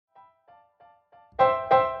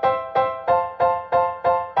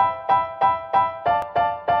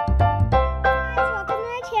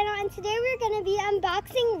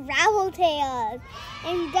Ravel Tales.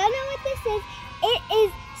 And if you don't know what this is, it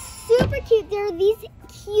is super cute. There are these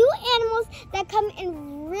cute animals that come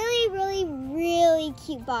in really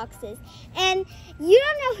cute boxes. And you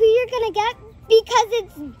don't know who you're going to get because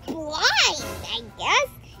it's blind, I guess.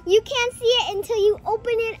 You can't see it until you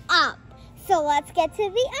open it up. So let's get to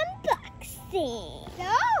the unboxing.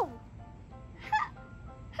 So,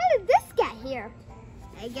 how did this get here?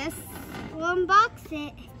 I guess we'll unbox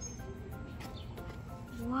it.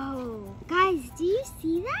 Whoa, guys, do you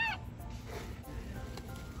see that?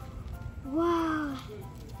 Whoa,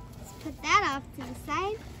 let's put that off to the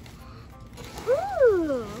side.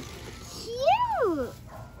 Ooh, cute.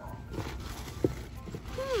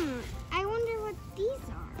 I wonder what these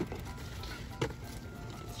are.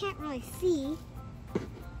 Can't really see.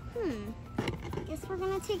 Guess we're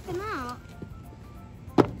gonna take them out.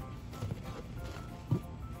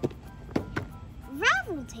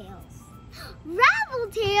 Ravel Tales. Ravel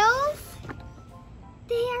Tales!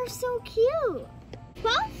 They are so cute.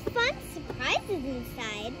 12 fun surprises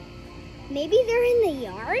inside. Maybe they're in the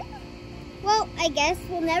yard? Well, I guess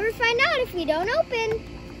we'll never find out if we don't open.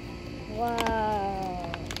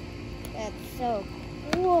 Whoa, that's so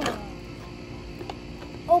cool.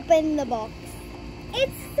 Open the box.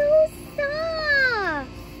 It's so soft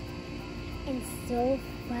and so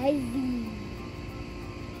fuzzy.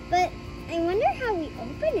 But I wonder how we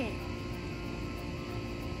open it.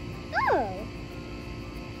 Oh,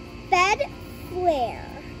 bed flare.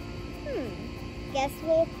 Guess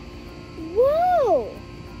we'll, whoa.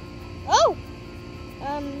 Oh,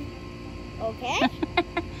 okay.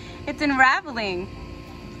 It's unraveling.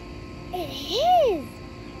 It is.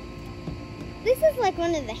 This is like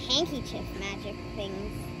one of the handkerchief magic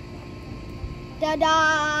things.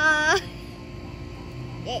 Da-da!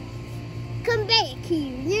 Hey, come back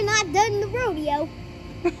here. You're not done the rodeo.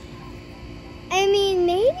 I mean,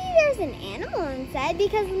 maybe there's an animal inside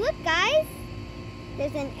because look, guys.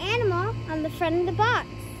 There's an animal on the front of the box.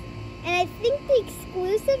 And I think the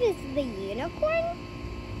exclusive is the unicorn.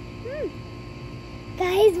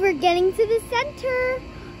 Guys, we're getting to the center.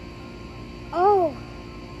 Oh,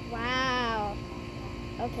 wow.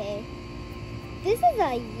 Okay. This is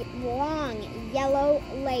a long yellow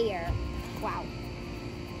layer. Wow.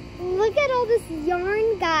 Look at all this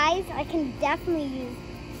yarn, guys. I can definitely use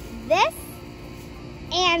this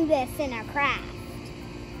and this in a craft.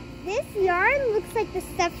 This yarn looks like the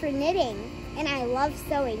stuff for knitting. And I love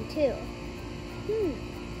sewing too.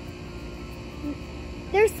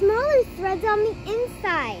 There's smaller threads on the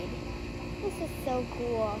inside. This is so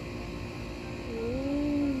cool.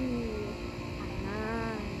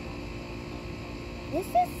 This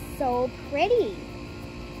is so pretty.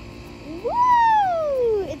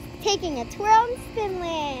 Woo! It's taking a twirl in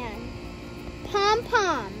Spinland.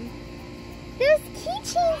 Pom-pom. There's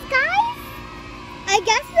keychains, guys. I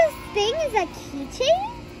guess this thing is a keychain?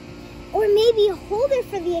 Or maybe a holder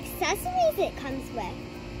for the accessories it comes with.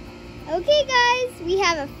 Okay, guys, we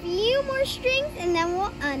have a few more strings and then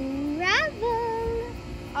we'll unravel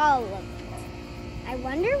all of it. I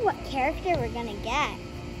wonder what character we're gonna get.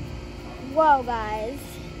 Whoa, guys.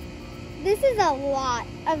 This is a lot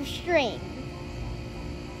of string.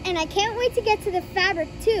 And I can't wait to get to the fabric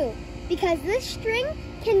too, because this string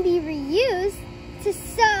can be reused to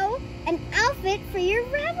sew an outfit for your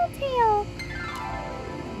Ravel Tail.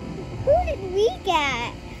 Who did we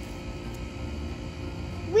get?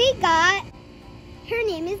 We got, her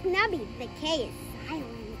name is Nubby. The K is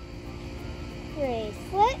silent.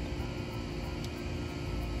 Bracelet.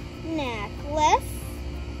 Necklace.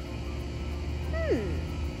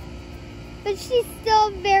 But she's still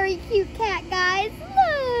a very cute cat, guys.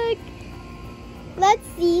 Look. Let's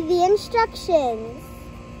see the instructions.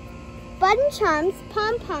 Button charms,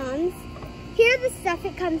 pom-poms. Here are the stuff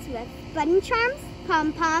it comes with. Button charms,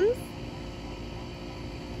 pom-poms,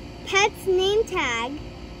 pet's name tag,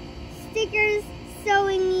 stickers,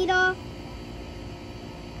 sewing needle,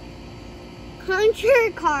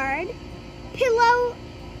 contour card, pillow,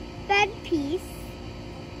 bed piece,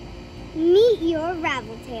 meet your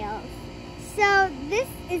Ravel Tales. So this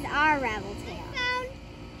is our Ravel Tail. I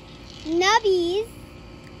found Nubby's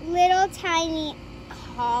little tiny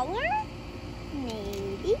collar,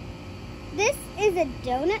 maybe. This is a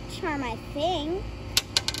donut charm, I think.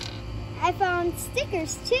 I found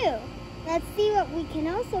stickers too. Let's see what we can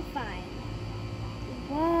also find.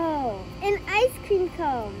 Whoa, an ice cream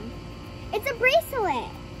cone. It's a bracelet.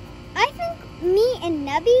 I think me and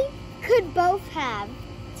Nubby could both have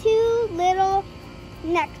 2 little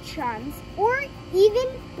neck charms or even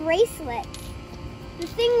bracelets. The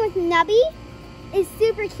thing with Nubby is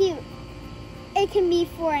super cute. It can be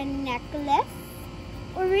for a necklace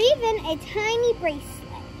or even a tiny bracelet.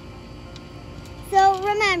 So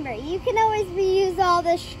remember, you can always reuse all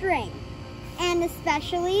the string, and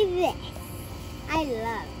especially this. I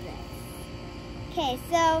love this. Okay,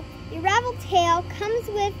 so your ravel tail comes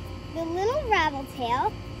with the little ravel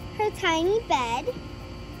tail, her tiny bed,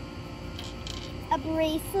 a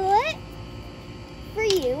bracelet for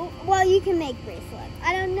you. Well, you can make bracelets.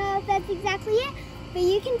 I don't know if that's exactly it, but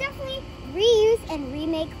you can definitely reuse and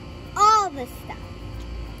remake all the stuff.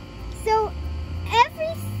 So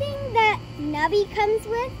everything that Nubby comes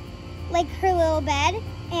with, like her little bed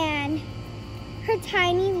and her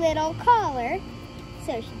tiny little collar,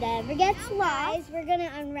 so she never gets lost. We're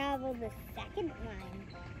gonna unravel the second one.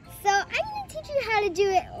 So I'm gonna teach you how to do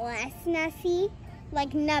it less messy,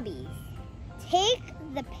 like Nubby's. Take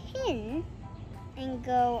the pin and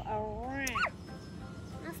go around.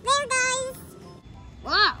 Almost there, guys.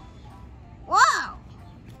 Wow. Whoa.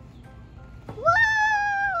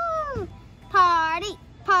 Whoa. Party,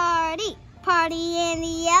 party, party in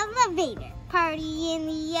the elevator. Party in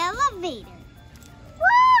the elevator.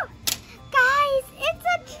 Woo! Guys, it's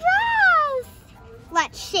a dress.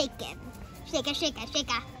 Let's shake it. Shake it, shake it, shake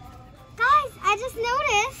it. Guys, I just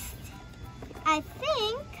noticed, I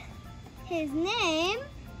think his name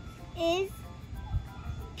is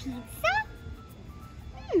Pizza?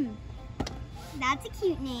 That's a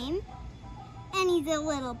cute name. And he's a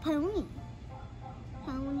little pony.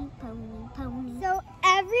 Pony, pony, pony. So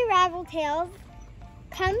every Ravel Tales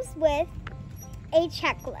comes with a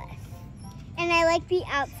checklist. And I like the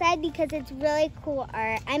outside because it's really cool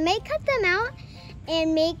art. I may cut them out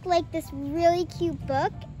and make like this really cute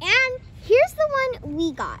book. And here's the one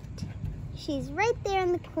we got. She's right there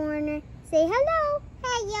in the corner. Say hello.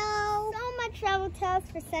 Hello. So much Ravel Tales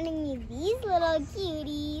for sending me these little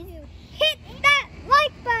cuties. Hit that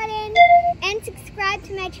like button and subscribe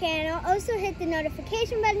to my channel. Also hit the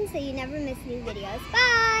notification button so you never miss new videos.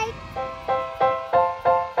 Bye.